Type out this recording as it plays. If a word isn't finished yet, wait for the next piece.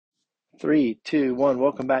Three, two, one.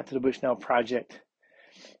 Welcome back to the Bushnell Project.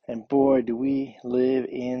 And boy, do we live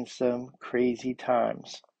in some crazy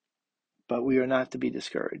times. But we are not to be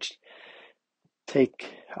discouraged. Take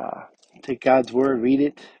God's word, read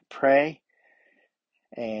it, pray,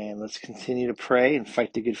 and let's continue to pray and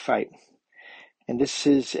fight the good fight. And this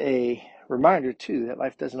is a reminder too that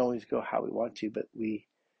life doesn't always go how we want to, but we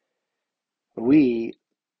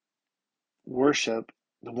worship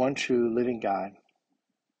the one true living God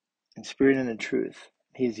in spirit and in truth.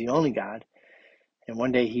 He's the only God. And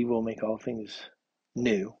one day he will make all things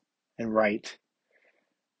new and right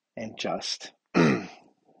and just. And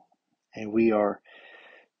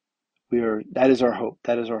that is our hope.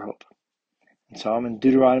 That is our hope. And so I'm in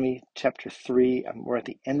Deuteronomy chapter 3. We're at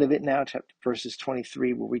the end of it now, verses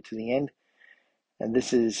 23. We'll read to the end. And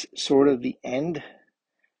this is sort of the end,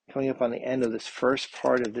 coming up on the end of this first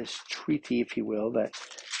part of this treaty, if you will, that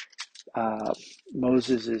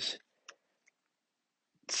Moses is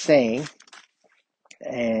saying.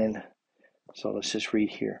 And so let's just read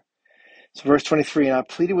here. So verse 23, and I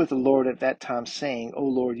pleaded with the Lord at that time, saying, O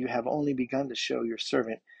Lord, you have only begun to show your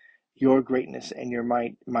servant your greatness and your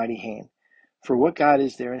mighty hand. For what God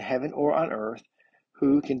is there in heaven or on earth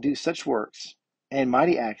who can do such works and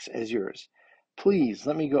mighty acts as yours? Please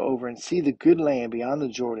let me go over and see the good land beyond the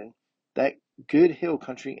Jordan, that good hill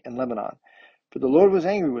country in Lebanon. For the Lord was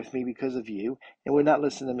angry with me because of you and would not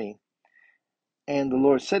listen to me. And the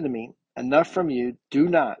Lord said to me, enough from you, do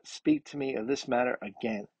not speak to me of this matter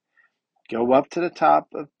again. Go up to the top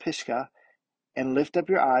of Pisgah and lift up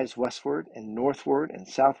your eyes westward and northward and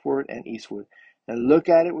southward and eastward, and look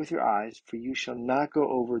at it with your eyes, for you shall not go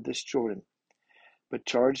over this Jordan. But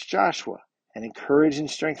charge Joshua, and encourage and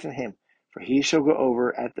strengthen him, for he shall go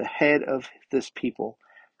over at the head of this people,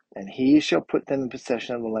 and he shall put them in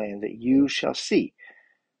possession of the land that you shall see.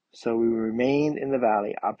 So we remained in the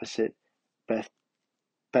valley opposite Beth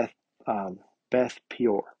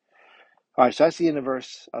Peor. All right, so that's the end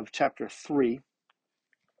of chapter 3,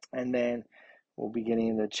 and then we'll be getting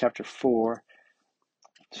into chapter 4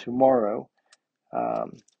 tomorrow.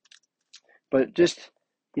 But just,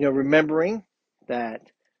 remembering that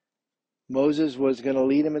Moses was going to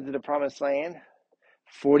lead him into the promised land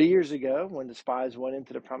 40 years ago when the spies went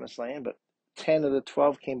into the promised land, but 10 of the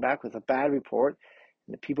 12 came back with a bad report,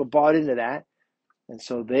 and the people bought into that, and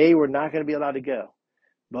so they were not going to be allowed to go.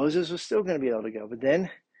 Moses was still going to be able to go, but then,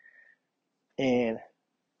 in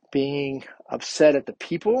being upset at the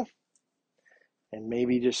people, and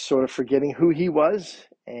maybe just sort of forgetting who he was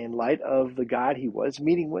in light of the God he was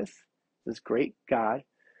meeting with, this great God,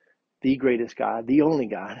 the greatest God, the only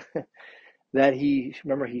God, that he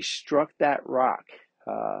struck that rock.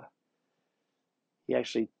 He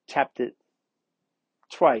actually tapped it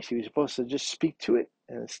twice. He was supposed to just speak to it,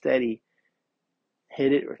 and instead he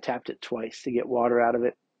hit it or tapped it twice to get water out of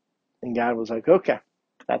it. And God was like, okay,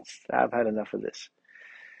 I've had enough of this.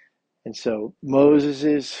 And so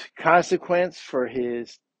Moses' consequence for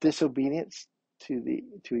his disobedience to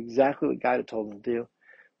exactly what God had told him to do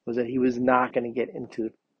was that he was not going to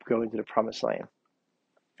go into the promised land.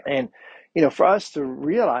 And, for us to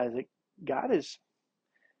realize that God is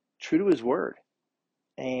true to his word.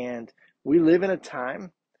 And we live in a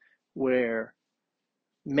time where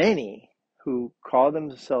many who call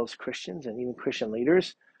themselves Christians and even Christian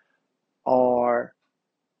leaders are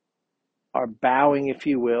bowing, if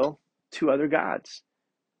you will, to other gods.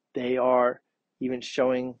 They are even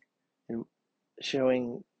showing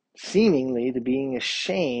seemingly to being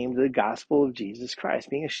ashamed of the gospel of Jesus Christ,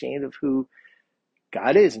 being ashamed of who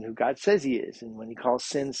God is and who God says he is. And when he calls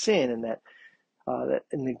sin, sin, and that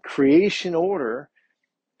in the creation order,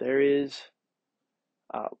 there is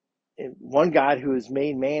one God who has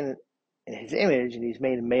made man in his image, and he's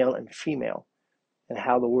made male and female, and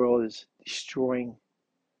how the world is destroying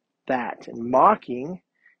that and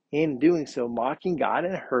in doing so, mocking God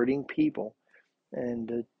and hurting people.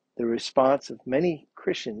 And the response of many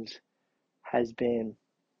Christians has been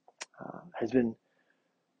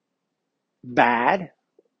bad,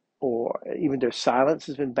 or even their silence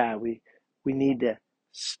has been bad. We need to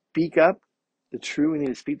speak up the truth. We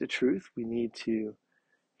need to speak the truth. We need to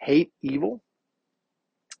hate evil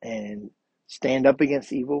and stand up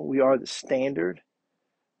against evil. We are the standard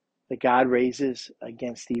that God raises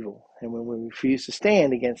against evil. And when we refuse to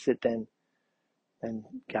stand against it, then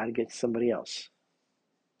God gets somebody else.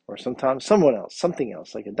 Or sometimes someone else, something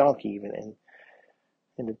else, like a donkey even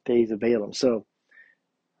in the days of Balaam. So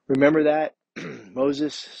remember that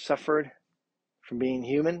Moses suffered from being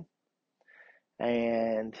human,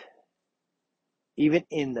 and even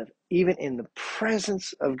in the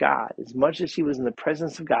presence of God, as much as he was in the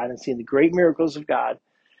presence of God and seeing the great miracles of God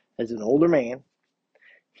as an older man,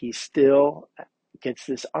 he still gets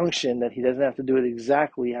this unction that he doesn't have to do it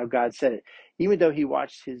exactly how God said it. Even though he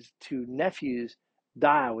watched his two nephews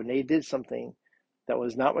die when they did something that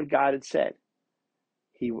was not what God had said.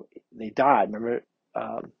 They died. Remember,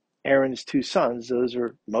 Aaron's two sons, those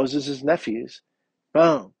are Moses' nephews.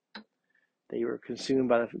 Boom. They were consumed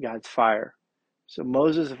by God's fire. So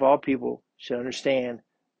Moses, of all people, should understand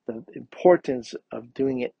the importance of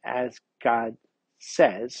doing it as God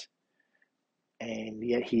says, and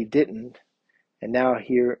yet he didn't. And now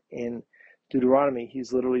here in Deuteronomy,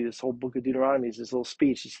 he's literally, this whole book of Deuteronomy is this little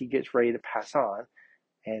speech as he gets ready to pass on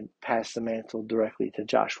and pass the mantle directly to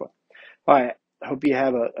Joshua. All right, I hope you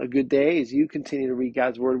have a good day as you continue to read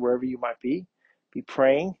God's word wherever you might be. Be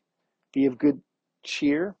praying, be of good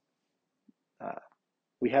cheer.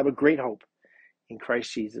 We have a great hope in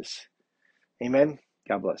Christ Jesus. Amen.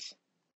 God bless.